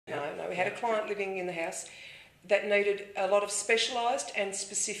we had a client living in the house that needed a lot of specialised and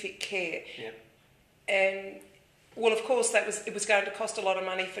specific care. Yep. And, well, of course, it was going to cost a lot of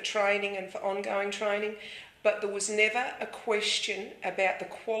money for training and for ongoing training, but there was never a question about the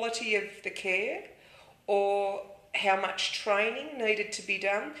quality of the care or how much training needed to be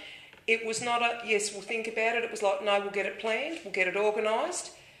done. It was not a, yes, we'll think about it. It was like, no, we'll get it planned, we'll get it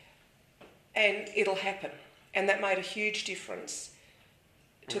organised, and it'll happen. And that made a huge difference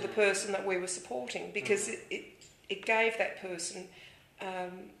to the person that we were supporting, because it gave that person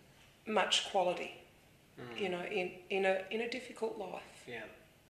much quality, you know, in a difficult life. Yeah.